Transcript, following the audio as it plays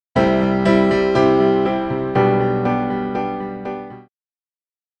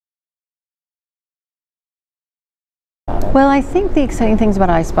Well, I think the exciting things about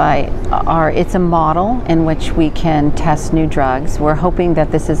I-SPY are it's a model in which we can test new drugs. We're hoping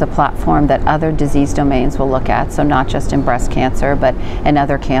that this is a platform that other disease domains will look at, so not just in breast cancer, but in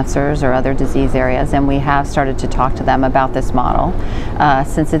other cancers or other disease areas. And we have started to talk to them about this model,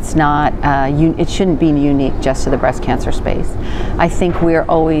 since it's not, it shouldn't be unique just to the breast cancer space. I think we're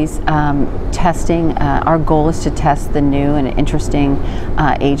always testing. Our goal is to test the new and interesting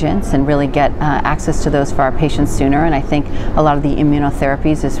agents and really get access to those for our patients sooner. And I think a lot of the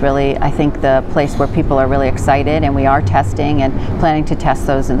immunotherapies is really, I think, the place where people are really excited, and we are testing and planning to test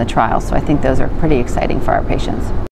those in the trial. So I think those are pretty exciting for our patients.